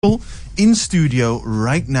In studio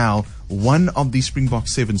right now, one of the Springbok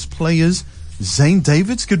Sevens players, Zane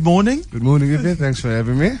Davids. Good morning. Good morning, Vivian. Thanks for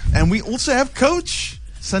having me. And we also have Coach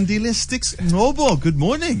Sandile Sticks Nobo. Good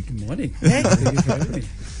morning. Good morning. Hey. Thank you for having me.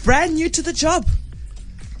 Brand new to the job.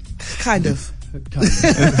 Kind of.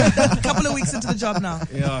 A couple of weeks into the job now.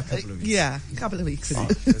 Yeah, a couple of weeks. Yeah, a couple of weeks.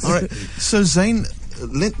 All right. So Zane,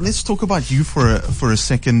 let's talk about you for a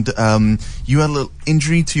second. You had a little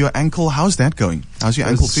injury to your ankle. How's that going? How's your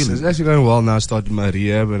ankle feeling? It's actually going well now. I started my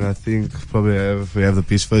rehab, and I think probably we have the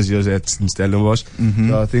best first years at Stellenbosch.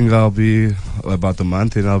 So I think I'll be about a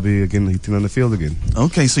month, and I'll be again hitting on the field again.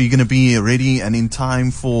 Okay, so you're going to be ready and in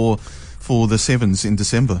time for the Sevens in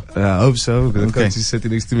December. I hope so. The coach is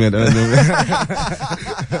sitting next to me. I don't know.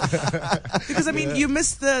 Because I mean, you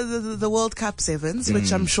missed the World Cup Sevens,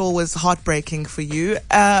 which I'm sure was heartbreaking for you.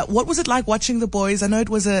 What was it like watching the boys? I know it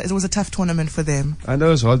was a tough tournament for them. I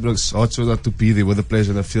know it's hard not to be there with the players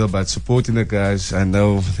on the field, but supporting the guys. I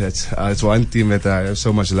know that it's one team that I have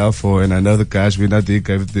so much love for, and I know the guys we not there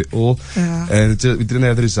gave it their all, and we didn't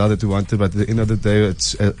have the result that we wanted. But at the end of the day,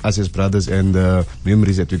 it's us as brothers and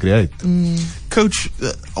memories that we create. Coach,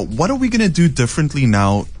 what are we going to do differently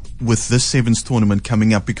now with this Sevens tournament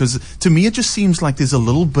coming up? Because to me, it just seems like there's a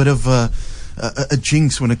little bit of a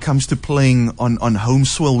jinx when it comes to playing on home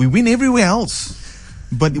soil. We win everywhere else,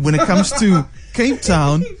 but when it comes to Cape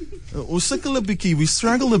Town, we struggle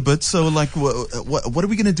a bit. So, like, what are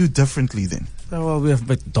we going to do differently then? Well, we have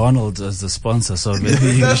McDonald's as the sponsor, so maybe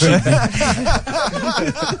you should be.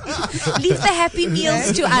 Leave the happy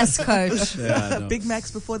meals to us, Coach. Yeah, no. Big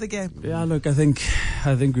Macs before the game. Yeah, look, I think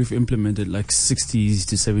we've implemented like 60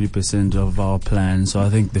 to 70% of our plan. So I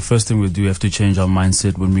think the first thing we do, we have to change our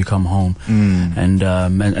mindset when we come home and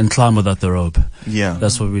climb without the rope. Yeah,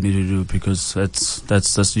 that's what we need to do, because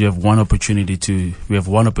that's we have one opportunity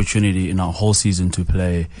in our whole season to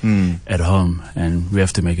play at home, and we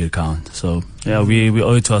have to make it count. So yeah, we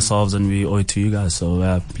owe it to ourselves and we owe it to you guys.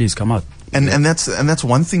 So please come out. And that's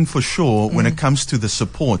one thing for sure. When it comes to the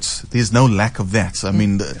support, there's no lack of that. I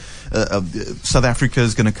mean, South Africa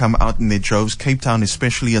is going to come out in their droves. Cape Town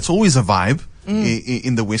especially, it's always a vibe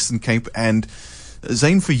in the Western Cape. And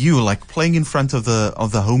Zane, for you, like playing in front of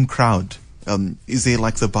the home crowd, is there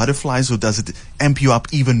like the butterflies, or does it amp you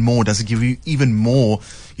up even more? Does it give you even more,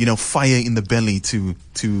 fire in the belly to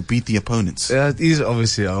beat the opponents? Yeah, it is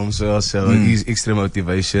obviously home, so it is extra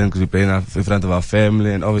motivation because we're playing in front of our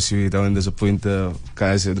family, and obviously we don't disappoint the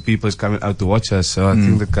guys. The people is coming out to watch us, so I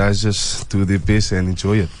think the guys just do their best and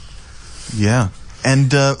enjoy it. Yeah,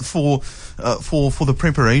 and for the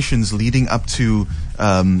preparations leading up to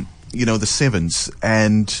the Sevens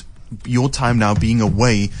and your time now being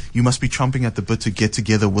away, you must be chomping at the bit to get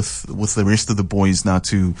together with the rest of the boys now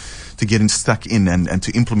to get stuck in and to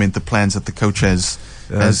implement the plans that the coach has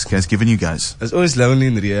given you guys. It's always lonely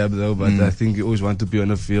in rehab though, but I think you always want to be on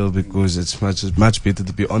the field because it's much better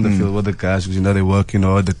to be on the field with the guys, because they're working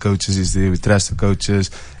hard, the coaches is there, we trust the coaches,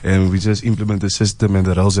 and we just implement the system and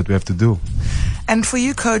the roles that we have to do. And for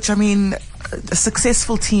you, Coach, I mean, a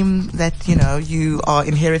successful team that you are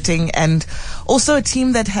inheriting, and also a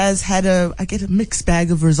team that has had a mixed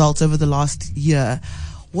bag of results over the last year.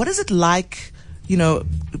 What is it like,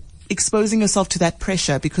 exposing yourself to that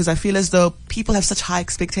pressure? Because I feel as though people have such high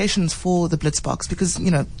expectations for the Blitzboks because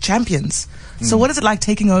champions. So what is it like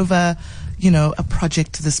taking over a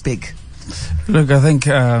project this big? Look, I think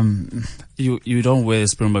you don't wear a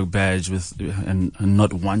Springbok badge and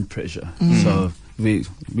not want pressure. So we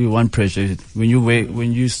want pressure.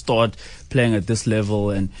 When you start playing at this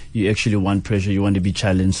level and you actually want pressure, you want to be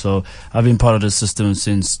challenged. So I've been part of the system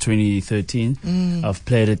since 2013. I've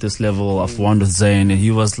played at this level. I've won with Zane, and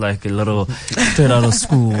he was like a little straight out of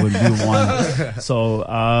school when we won. So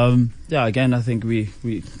again, I think we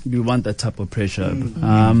want that type of pressure.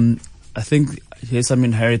 I think, yes, I'm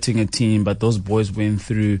inheriting a team, but those boys went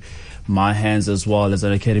through my hands as well as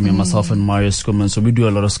an academy, myself and Mario Skuman. So we do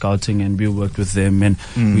a lot of scouting and we work with them, and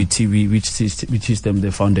we teach them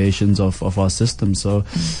the foundations of our system. So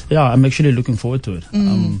yeah, I'm actually looking forward to it.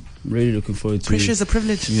 I'm really looking forward to it. Pressure is a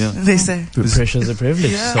privilege, they say. Pressure is a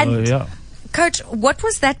privilege. So Coach, what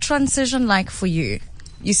was that transition like for you?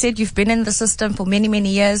 You said you've been in the system for many, many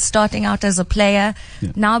years, starting out as a player,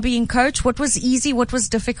 now being coach. What was easy? What was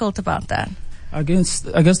difficult about that? I guess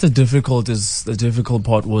the difficult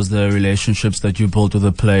part was the relationships that you build with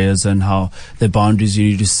the players, and how the boundaries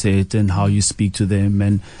you need to set, and how you speak to them,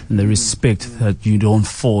 and the respect that you don't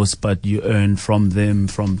force but you earn from them,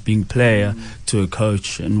 from being player to a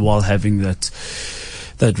coach, and while having that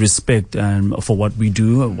respect for what we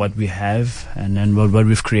do, what we have, and then what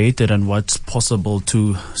we've created, and what's possible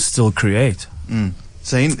to still create.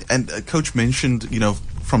 Zane, and Coach mentioned,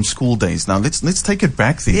 from school days. Now let's take it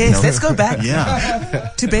back there. Yes, let's go back.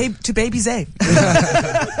 Yeah. to baby Zay.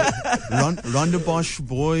 Rondebosch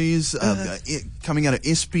boys, coming out of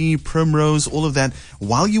SP, Primrose, all of that.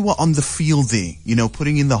 While you were on the field there,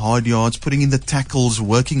 putting in the hard yards, putting in the tackles,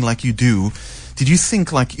 working like you do, did you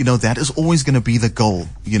think that is always going to be the goal,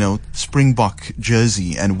 Springbok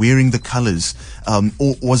jersey and wearing the colors?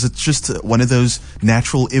 Or was it just one of those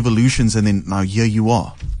natural evolutions and then now here you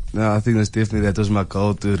are? No, I think that was my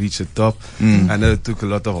goal, to reach the top. I know it took a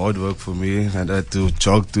lot of hard work for me, and I had to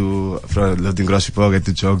jog I lived in Grassy Park, I had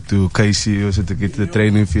to jog to KC also to get to the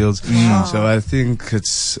training fields. So I think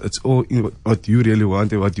it's all what you really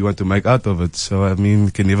want and what you want to make out of it. So I mean,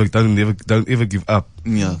 don't ever give up.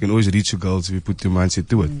 Yeah. You can always reach your goals if you put your mindset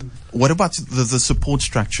to it. What about the support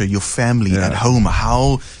structure, your family at home?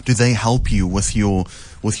 How do they help you with your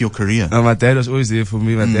career? My dad was always there for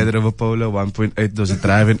me. My dad drove a Polo 1.8. There was a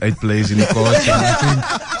driving 8 plays in the car.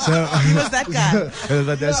 So He was that guy.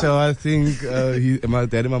 but that's how I think my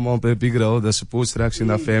dad and my mom play a big role. The support structure in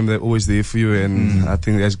our family, they're always there for you, and I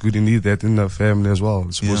think that's good. You need that in our family as well.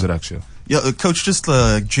 The support structure. Yeah, Coach just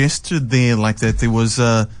gestured there like that. There was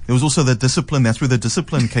also the discipline. That's where the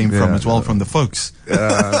discipline came from as well, from the folks.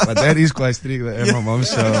 My dad is quite strict, and my mom,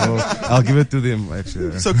 so I'll give it to them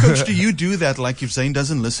actually. So, Coach, do you do that? Like, if Zane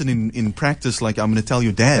doesn't listen in practice, like, I'm going to tell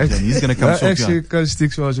your dad, and he's going to come sort you actually, out. Coach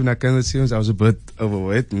Sticks was when I came to see I was a bit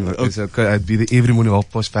overweight. So I'd be there every morning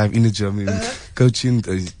 5:30 in the gym, coaching,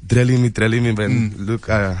 drilling me. But look,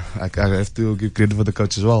 I have to give credit for the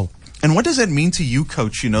coach as well. And what does that mean to you,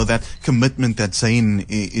 Coach? That commitment that Zane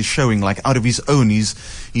is showing, like, out of his own, he's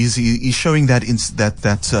showing that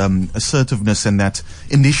assertiveness and that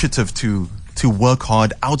initiative to work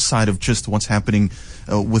hard outside of just what's happening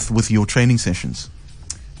with your training sessions.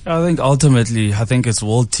 I think ultimately, it's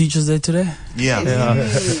World Teachers Day today. Yeah.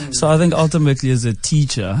 So I think ultimately, as a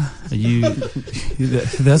teacher,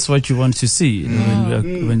 that's what you want to see.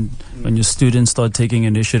 When your students start taking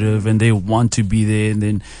initiative and they want to be there, and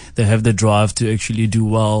then they have the drive to actually do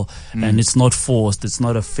well, and it's not forced. It's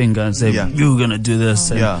not a finger and say you're gonna do this.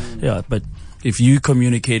 And, but if you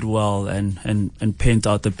communicate well and paint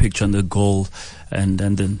out the picture and the goal, and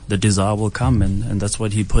then the desire will come, and that's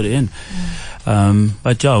what he put in.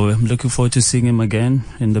 But I'm looking forward to seeing him again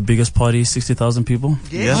in the biggest party, 60,000 people.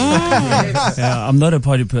 I'm not a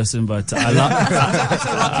party person, but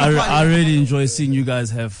I really enjoy seeing you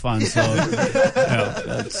guys have fun. So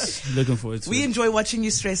that's looking forward to it. We enjoy watching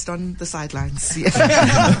you stressed on the sidelines.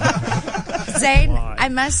 Zane, I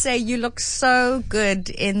must say you look so good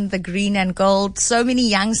in the green and gold. So many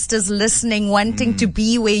youngsters listening, wanting to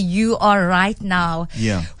be where you are right now.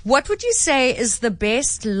 Yeah. What would you say is the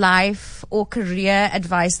best life or career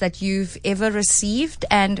advice that you've ever received,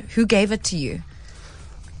 and who gave it to you?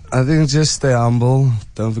 I think just stay humble.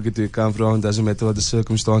 Don't forget where you come from. Doesn't matter what the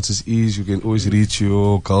circumstances is. You can always reach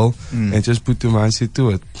your goal, and just put your mindset to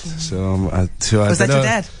it. So, Was that your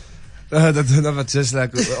dad? But just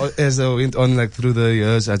like as I went on, like through the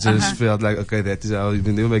years, I just felt like, okay, that is how you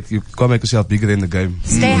can't make yourself bigger than the game.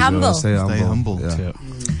 Stay humble. Stay humble. Yeah.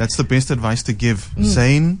 That's the best advice to give.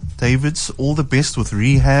 Zane, Davids, all the best with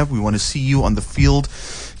rehab. We want to see you on the field.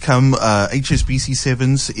 Come HSBC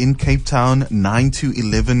Sevens in Cape Town, 9 to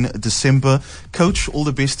 11 December. Coach, all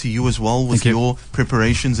the best to you as well with your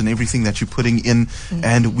preparations and everything that you're putting in.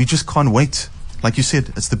 And we just can't wait. Like you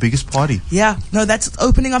said, it's the biggest party. Yeah. No, that's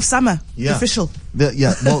opening of summer. Yeah. Official. Well,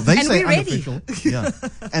 they And say we're ready. unofficial. Yeah.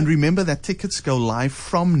 And remember that tickets go live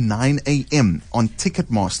from 9 a.m. on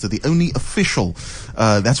Ticketmaster, the only official.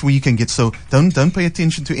 That's where you can get. So don't pay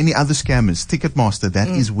attention to any other scammers. Ticketmaster, that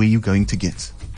is where you're going to get.